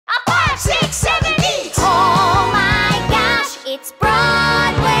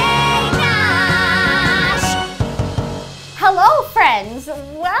friends,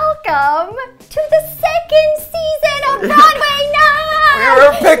 welcome to the second season of Broadway Nosh! We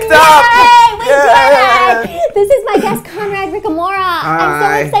were picked up! Yay! We did it! This is my guest, Conrad Ricamora. I'm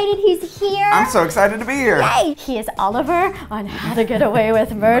so excited he's here. I'm so excited to be here. Yay! He is Oliver on How to Get Away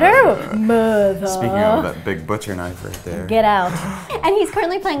with Murder. Mother. Speaking of that big butcher knife right there. Get out. And he's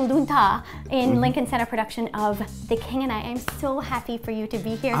currently playing Lunta in Lincoln Center production of The King and I. I'm so happy for you to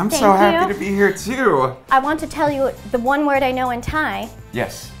be here. I'm so happy to be here too. I want to tell you the one word I know in Thai.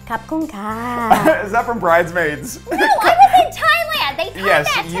 Yes. Kap kung ka. Is that from Bridesmaids? No, I was in Thailand. They taught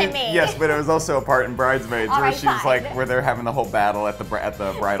that to me. Yes, but it was also a part in Bridesmaids where right, she was fine. like, where they're having the whole battle at the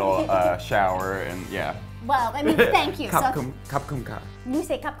bridal shower, and yeah. Well, I mean, thank you. Kap kum ka. You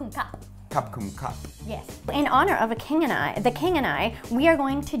say kap kung kap. Kap kum kap. Yes. In honor of The King and I, we are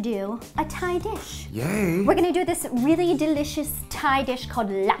going to do a Thai dish. Yay. We're going to do this really delicious Thai dish called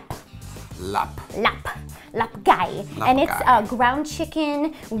lap. Lap. Lap gai. And it's ground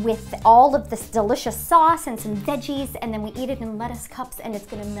chicken with all of this delicious sauce and some veggies, and then we eat it in lettuce cups, and it's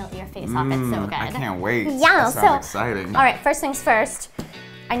gonna melt your face off. It's so good. I can't wait. Yeah, that sounds exciting. All right, first things first.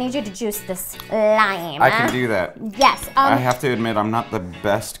 I need you to juice this lime. I can do that. Yes. I have to admit, I'm not the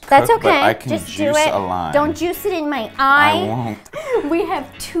best cook, that's okay. but I can Just juice do it. a lime. Don't juice it in my eye. I won't. We have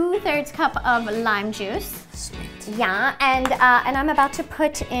 2/3 cup of lime juice. Sweet. Yeah, and I'm about to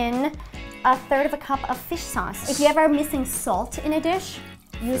put in 1/3 cup of fish sauce. If you're ever missing salt in a dish,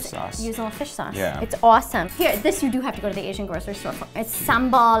 use a little fish sauce. Yeah. It's awesome. Here, this you do have to go to the Asian grocery store for. It's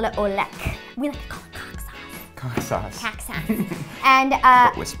sambal olek. We like to call it Cock sauce. cock sauce. And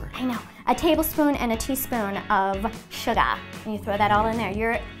whisper. I know. A tablespoon and a teaspoon of sugar. And you throw that all in there.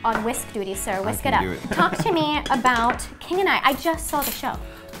 You're on whisk duty, sir. Whisk it up. Talk to me about King and I just saw the show.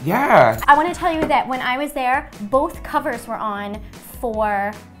 Yeah. I want to tell you that when I was there, both covers were on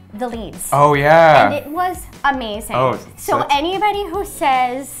for the leads. Oh yeah. And it was amazing. Oh, so anybody who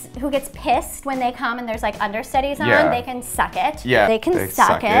gets pissed when they come and there's like understudies on, they can suck it. Yeah. They can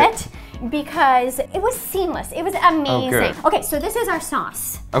suck it because it was seamless. It was amazing. Oh, okay, so this is our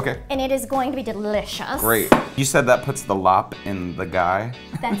sauce. Okay. And it is going to be delicious. Great. You said that puts the lop in the guy?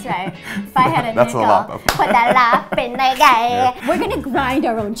 That's right. If I had a That's nickel, a lop, okay. put the lop in the guy. Yeah. We're gonna grind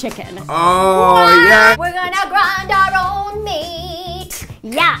our own chicken. Oh, yeah. We're gonna grind our own meat.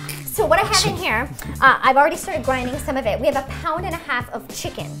 Yeah. So what I have in here, I've already started grinding some of it. We have 1.5 pounds of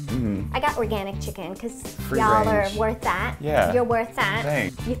chicken. I got organic chicken because y'all are worth that. Yeah. You're worth that.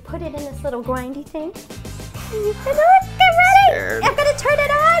 Thanks. You put it in this little grindy thing. Get ready. Scared. I'm gonna turn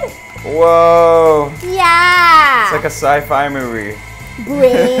it on. Whoa. Yeah. It's like a sci-fi movie.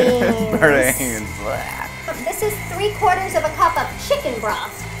 Brains. Brains. This is 3/4 cup of chicken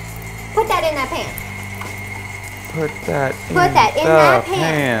broth. Put that in that pan. Put that in that the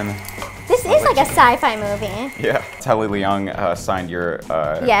pan. This is like a sci-fi movie. Yeah. Telly Leung signed your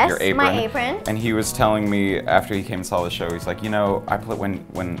apron. My apron. And he was telling me after he came and saw the show, he's like, you know,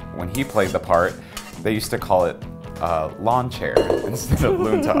 when he played the part, they used to call it lawn chair instead of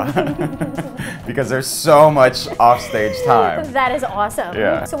lunta because there's so much offstage time. That is awesome.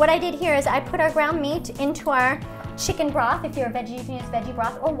 Yeah. So what I did here is I put our ground meat into our chicken broth. If you're a veggie, you can use veggie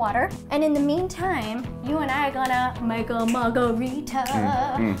broth or water. And in the meantime, you and I are gonna make a margarita.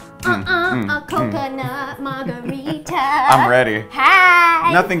 A coconut margarita. I'm ready.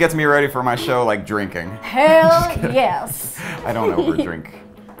 Hi. Nothing gets me ready for my show like drinking. Hell yes. I don't overdrink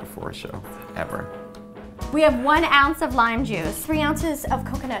before a show, ever. We have 1 ounce of lime juice, 3 ounces of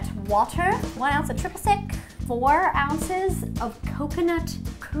coconut water, 1 ounce of triple sec, 4 ounces of coconut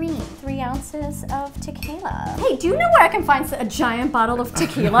cream, 3 ounces of tequila. Hey, do you know where I can find a giant bottle of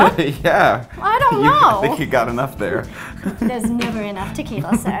tequila? Yeah. I don't know. I think you got enough there. There's never enough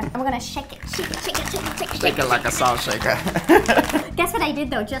tequila, sir. And we're gonna shake it, shake it, shake it, shake it, shake it. Shake it like a salt shaker. Guess what I did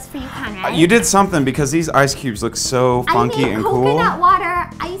though, just for you, Conrad? You did something because these ice cubes look so funky and cool. coconut water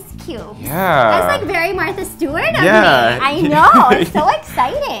ice cubes. Yeah. That's like very Martha Stewart of me. Yeah. I know, it's so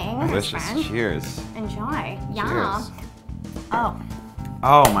exciting. Delicious. Cheers. Enjoy. Yeah. Cheers. Oh.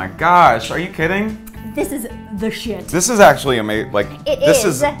 Oh my gosh, are you kidding? This is the shit. This is actually amazing. Like,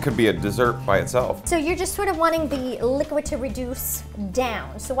 this could be a dessert by itself. So you're just sort of wanting the liquid to reduce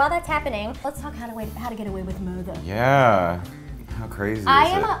down. So while that's happening, let's talk how to get away with murder. Yeah. How crazy I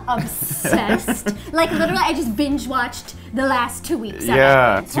is am it? Obsessed. Like literally, I just binge watched the last 2 weeks.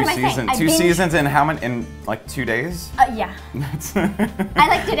 Yeah, two seasons. Two seasons in how many? In like 2 days? Yeah.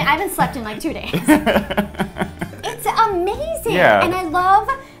 I haven't slept in like 2 days. It's amazing. Yeah. And I love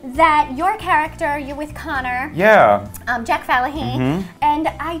that your character, you're with Connor. Yeah. Jack Falahy. And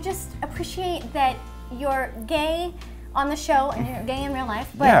I just appreciate that you're gay, on the show and you're gay in real life,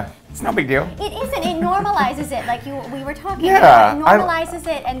 but yeah, it's no big deal. it isn't. It normalizes it, like we were talking Yeah, about. It normalizes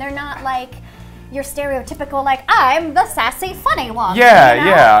it, and they're not like your stereotypical, like, I'm the sassy, funny one. Yeah, you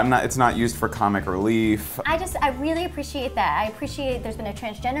know? yeah. It's not used for comic relief. I really appreciate that. I appreciate there's been a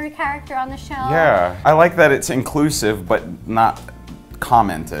transgender character on the show. Yeah, I like that it's inclusive, but not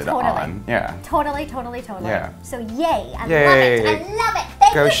commented on. Yeah. Totally. Yeah. So yay, I Yay. love it. I love it.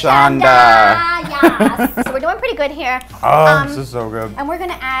 Thank Go you, Shonda. Yes. So we're doing pretty good here. Oh, this is so good. And we're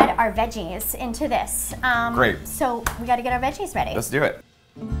gonna add our veggies into this. Great. So we gotta get our veggies ready. Let's do it.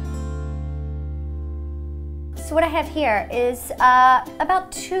 So what I have here is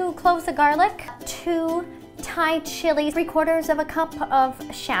about 2 cloves of garlic, 2 Thai chilies, 3/4 cup of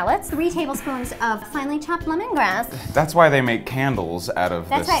shallots, 3 tablespoons of finely chopped lemongrass. That's why they make candles out of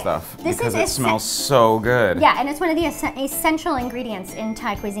That's this right. stuff. This because is it smells so good. Yeah, and it's one of the essential ingredients in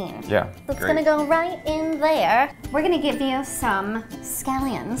Thai cuisine. Yeah, So it's great. gonna go right in there. We're gonna give you some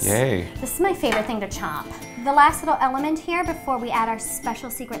scallions. Yay. This is my favorite thing to chop. The last little element here before we add our special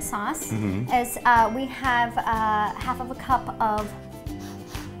secret sauce is we have 1/2 cup of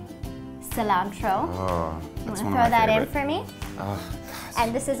cilantro. Oh, You that's wanna one throw of my that in favorite. for me? Oh,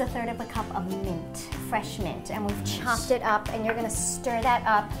 And this is 1/3 cup of mint, fresh mint. And we've chopped it up and you're gonna stir that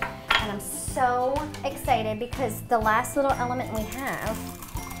up. And I'm so excited because the last little element we have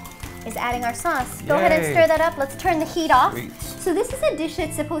is adding our sauce. Go ahead and Yay. stir that up. Let's turn the heat off. Sweet. So this is a dish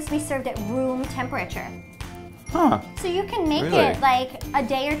that's supposed to be served at room temperature. huh. So you can make Really? it like a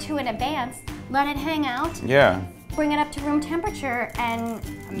day or 2 in advance, let it hang out, Yeah. bring it up to room temperature, and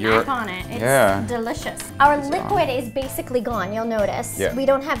You're- mac on it. It's yeah. delicious. Our It's liquid is basically gone, you'll notice. Yeah. We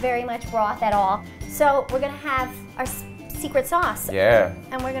don't have very much broth at all. So we're gonna have our secret sauce. Yeah.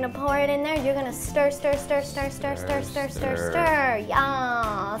 And we're gonna pour it in there. You're gonna stir.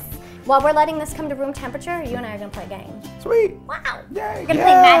 Yes. While we're letting this come to room temperature, you and I are gonna play a game. Sweet. Wow. Yay. We're gonna Yeah.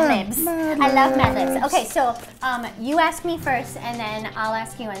 play Mad Libs. Mad I love Mad Libs. Libs. Okay, so you ask me first, and then I'll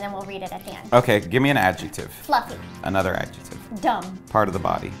ask you, and then we'll read it at the end. Okay, give me an adjective. Fluffy, Another adjective. dumb, Part of the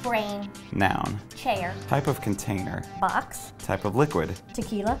body. brain, Noun. chair, Type of container. box, Type of liquid.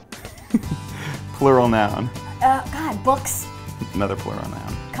 tequila. Plural noun. God, books, Another plural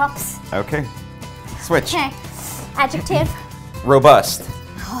noun. cups. Okay. Switch. Okay. Adjective. Robust.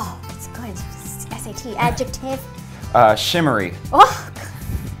 Oh, it's good. SAT. Adjective. Shimmery. Oh,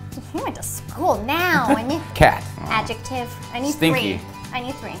 you went to school now. I need Cat. adjective. I need Stinky. 3. I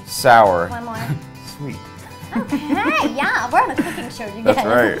need 3. Sour. One more. Sweet. Okay, yeah, we're on a cooking show, you guys. That's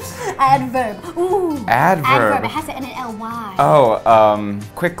right. Adverb. Ooh. Adverb. Adverb. It has to end in ly. Oh,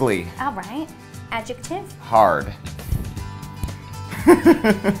 quickly. All right. Adjective. Hard.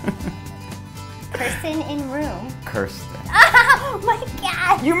 Person in room. Kirsten. Oh my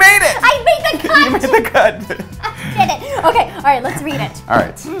God. You made it! I made the cut. You made the cut. I did it. Okay, all right, let's read it. All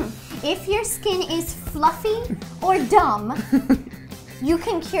right. If your skin is fluffy or dumb, you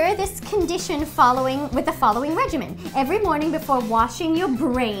can cure this condition with the following regimen. Every morning before washing your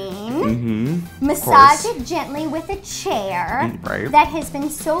brain, massage it gently with a chair Right. that has been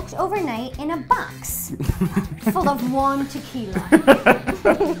soaked overnight in a box full of warm tequila.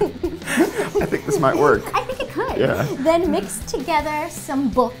 I think this might work. I think it could. Yeah. Then mix together some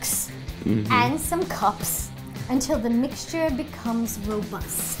books and some cups until the mixture becomes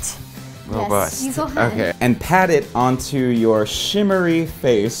robust. Robust. Yes, you go ahead. Okay. And pat it onto your shimmery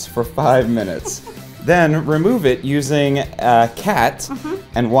face for 5 minutes. Then remove it using a cat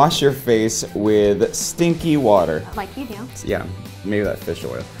and wash your face with stinky water. Like you do. Yeah, maybe that fish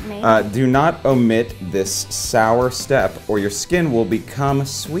oil. Maybe. Do not omit this sour step or your skin will become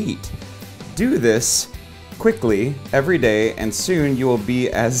sweet. Do this quickly every day and soon you will be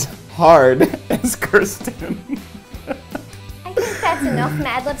as hard as Kirsten. I think that's enough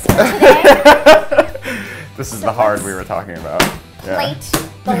Mad Libs for today. This is the hard we were talking about. Yeah. Plate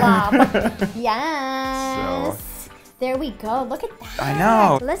the lob. Yes. So- There we go. Look at that. I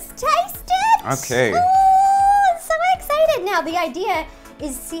know. Let's taste it. Okay. Ooh, so excited. Now the idea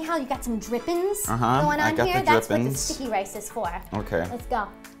is see how you got some drippings going on I got here? the That's what the drippings. sticky rice is for. Okay. Let's go.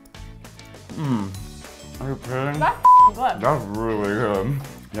 Are you kidding? That's good. That's really good.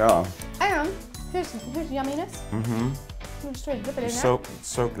 Yeah. And here's yumminess. Mm-hmm. Just try to dip it in there.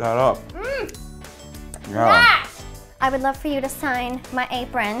 Soak that up. Yeah. Yes! I would love for you to sign my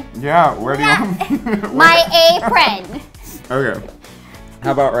apron. Yeah, where do you want? My apron. Okay.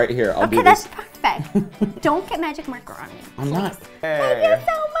 How about right here? I'll Okay, do that's this. perfect. Don't get magic marker on me. I'm not. Thank you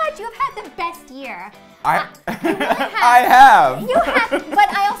so much. You've had the best year. I have. have. You have, but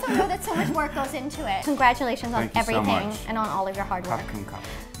I also know that so much work goes into it. Congratulations on Thank you so everything much. and on all of your hard work. Cup.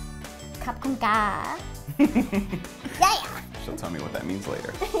 Cup con ka. Yeah! She'll tell me what that means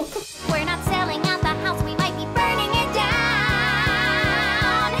later. We're not selling out the house, we might be